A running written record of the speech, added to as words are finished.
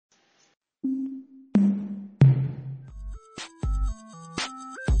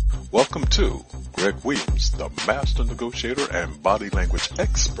Welcome to Greg Williams, the Master Negotiator and Body Language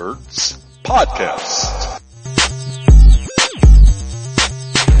Experts podcast.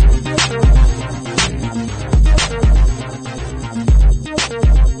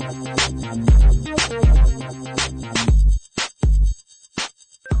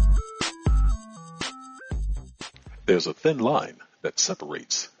 There's a thin line that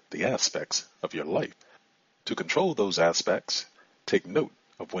separates the aspects of your life. To control those aspects, take note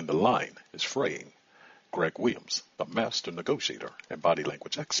of when the line is fraying. Greg Williams, the Master Negotiator and Body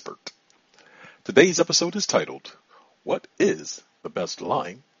Language Expert. Today's episode is titled, What is the Best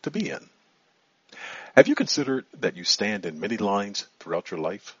Line to Be In? Have you considered that you stand in many lines throughout your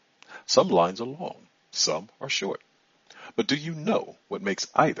life? Some lines are long, some are short. But do you know what makes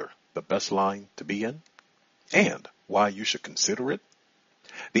either the best line to be in? And why you should consider it?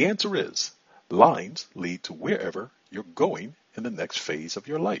 The answer is, lines lead to wherever you're going in the next phase of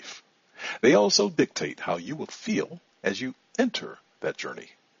your life. They also dictate how you will feel as you enter that journey.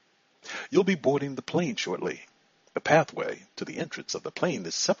 You'll be boarding the plane shortly. The pathway to the entrance of the plane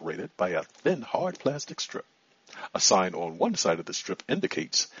is separated by a thin, hard plastic strip. A sign on one side of the strip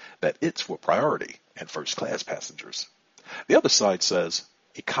indicates that it's for priority and first-class passengers. The other side says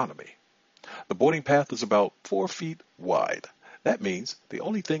economy. The boarding path is about 4 feet wide. That means the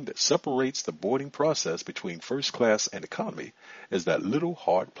only thing that separates the boarding process between first class and economy is that little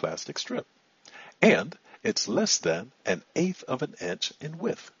hard plastic strip. And it's less than 1/8 of an inch in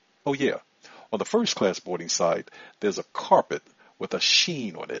width. Oh yeah, on the first class boarding side, there's a carpet with a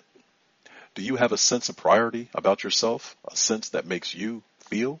sheen on it. Do you have a sense of priority about yourself, a sense that makes you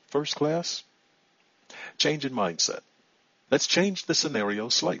feel first class? Change in mindset. Let's change the scenario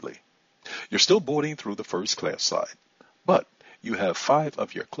slightly. You're still boarding through the first class side, but you have 5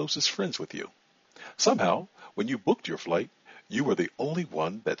 of your closest friends with you. Somehow, when you booked your flight, you were the only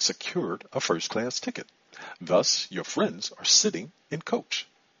one that secured a first-class ticket. Thus, your friends are sitting in coach.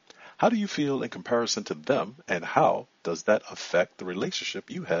 How do you feel in comparison to them, and how does that affect the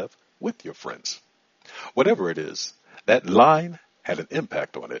relationship you have with your friends? Whatever it is, that line had an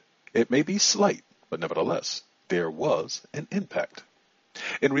impact on it. It may be slight, but nevertheless, there was an impact.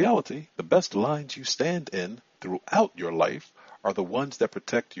 In reality, the best lines you stand in throughout your life are the ones that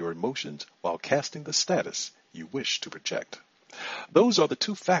protect your emotions while casting the status you wish to project. Those are the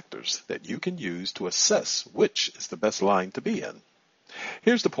 2 factors that you can use to assess which is the best line to be in.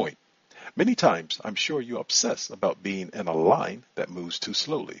 Here's the point. Many times I'm sure you obsess about being in a line that moves too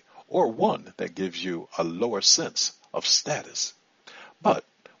slowly, or one that gives you a lower sense of status. But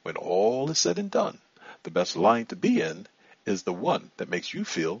when all is said and done, the best line to be in is the one that makes you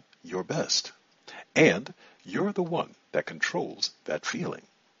feel your best. And you're the one that controls that feeling.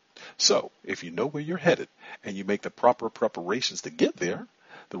 So, if you know where you're headed and you make the proper preparations to get there,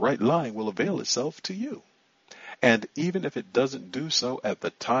 the right line will avail itself to you. And even if it doesn't do so at the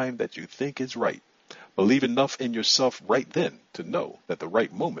time that you think is right, believe enough in yourself right then to know that the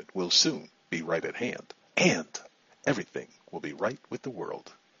right moment will soon be right at hand. And everything will be right with the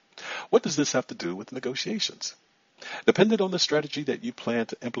world. What does this have to do with negotiations? Depending on the strategy that you plan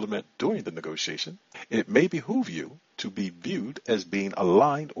to implement during the negotiation, it may behoove you to be viewed as being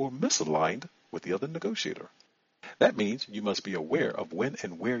aligned or misaligned with the other negotiator. That means you must be aware of when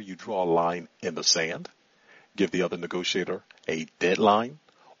and where you draw a line in the sand, give the other negotiator a deadline,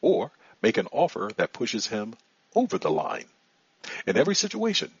 or make an offer that pushes him over the line. In every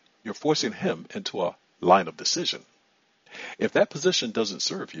situation, you're forcing him into a line of decision. If that position doesn't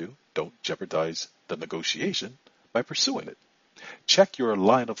serve you, don't jeopardize the negotiation by pursuing it. Check your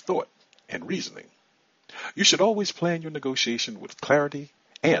line of thought and reasoning. You should always plan your negotiation with clarity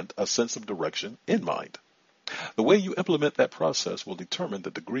and a sense of direction in mind. The way you implement that process will determine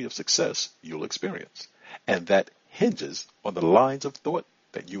the degree of success you'll experience, and that hinges on the lines of thought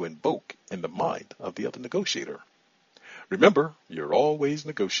that you invoke in the mind of the other negotiator. Remember, you're always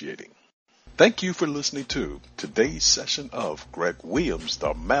negotiating. Thank you for listening to today's session of Greg Williams,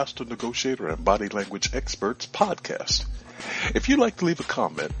 the Master Negotiator and Body Language Experts podcast. If you'd like to leave a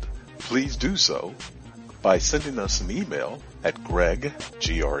comment, please do so by sending us an email at Greg,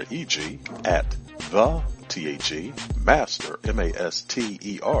 G-R-E-G, at the, T-H-E, Master,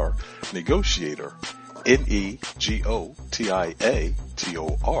 M-A-S-T-E-R, Negotiator,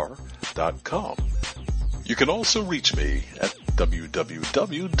 Negotiator.com. You can also reach me at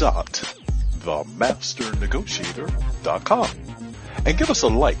www.themasternegotiator.com and give us a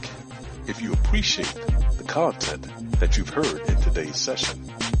like if you appreciate the content that you've heard in today's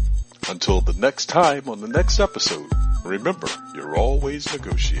session. Until the next time on the next episode, remember, you're always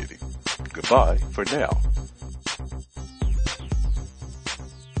negotiating. Goodbye for now.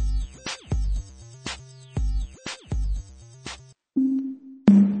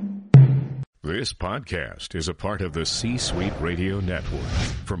 This podcast is a part of the C-Suite Radio Network.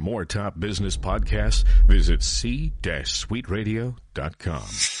 For more top business podcasts, visit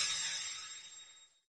c-suiteradio.com.